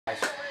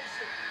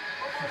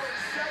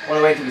What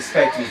a way to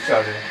respect each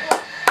other.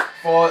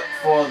 For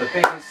the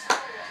biggest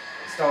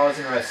stars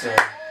in wrestling.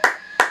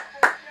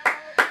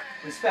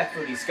 Respect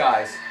for these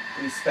guys.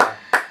 Respect.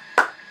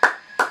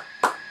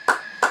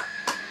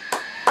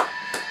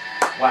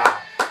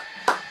 Wow.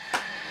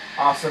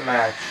 Awesome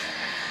match.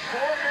 Four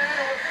men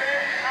who have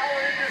made our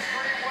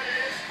industry what it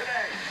is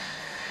today.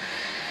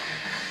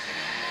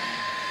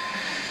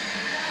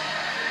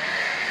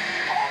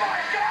 Oh my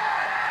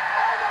God!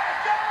 Oh my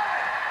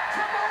God!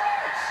 Triple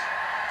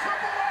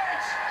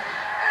H!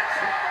 In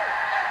trouble!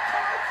 A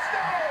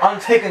tombstone!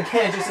 Undertaker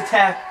can't just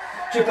attack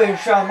Triple H and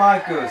Shawn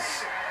Michaels.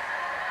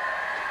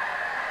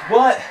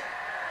 What?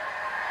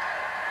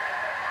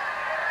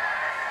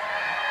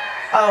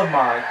 Oh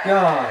my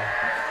God.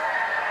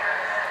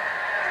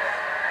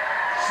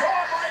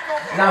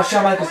 Now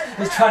Shawn Michaels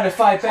is trying to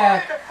fight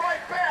back,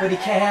 but he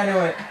can't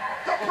handle it.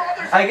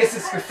 I guess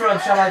it's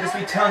confirmed Shawn Michaels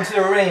returned to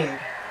the ring.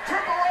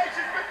 Triple H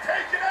has been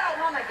taken out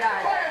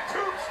by a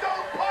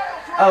tombstone pile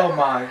driver. Oh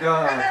my And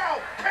God.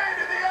 now, Kane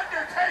and the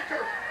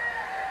Undertaker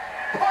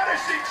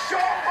punishing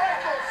Shawn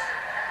Michaels.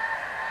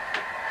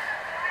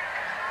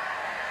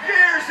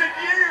 Years and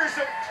years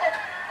of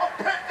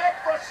pent-up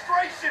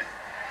frustration.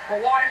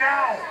 But why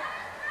now?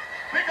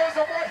 Because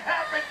of what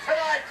happened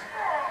tonight.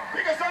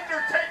 Because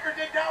Undertaker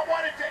did not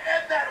want it to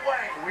end that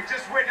way. We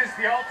just witnessed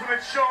the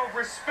ultimate show of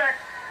respect.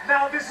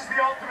 Now this is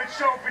the ultimate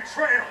show of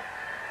betrayal.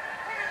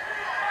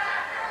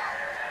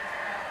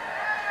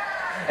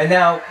 And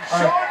now,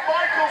 Shawn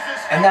Michaels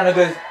is... and now they're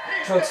going to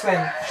choke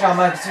slam Shawn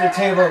Michaels to the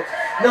table.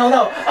 No,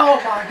 no. Oh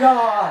my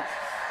God.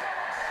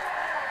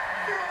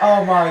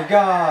 Oh my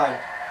God.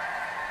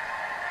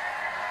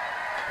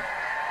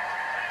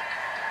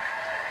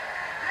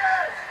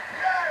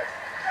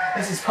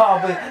 This is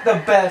probably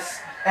the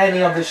best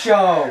ending of the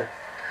show.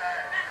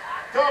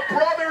 The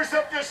Brothers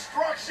of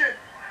Destruction.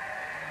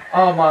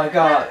 Oh my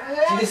God.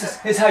 See, this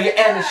is how you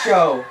end the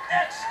show.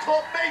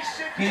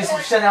 Exclamation You just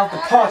point. send out the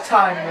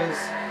part-timers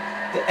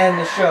to end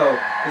the show,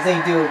 because they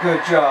do a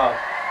good job.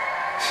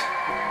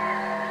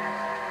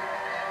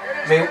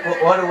 I mean,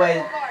 what a way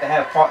to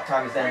have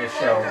part-timers end the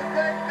show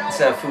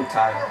instead of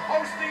full-time. For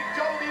hosting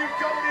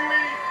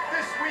WWE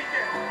this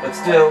weekend. But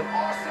still,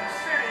 Awesome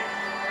city.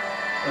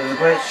 it was a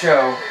great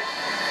show.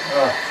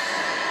 Ugh.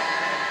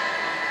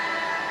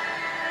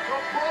 The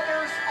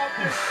Brothers of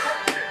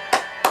Destruction.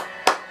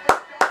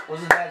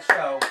 Wasn't a bad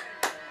show,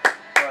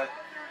 but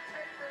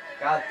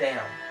goddamn.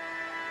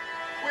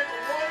 With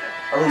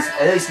one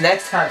At least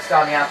next time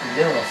start in the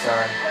afternoon,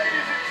 son. ladies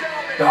and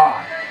gentlemen,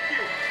 God. thank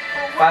you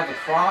for 5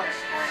 o'clock?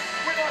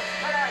 with us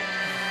tonight.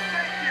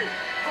 Thank you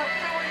for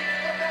filling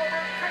the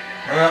Melbourne Cricket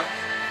Yeah. Ground.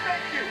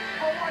 Thank you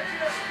for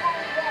watching us go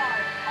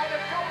live on the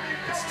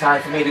WWE. It's time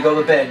for me to go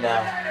to bed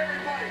now. Good night,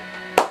 everybody.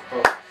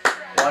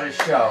 But what a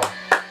show.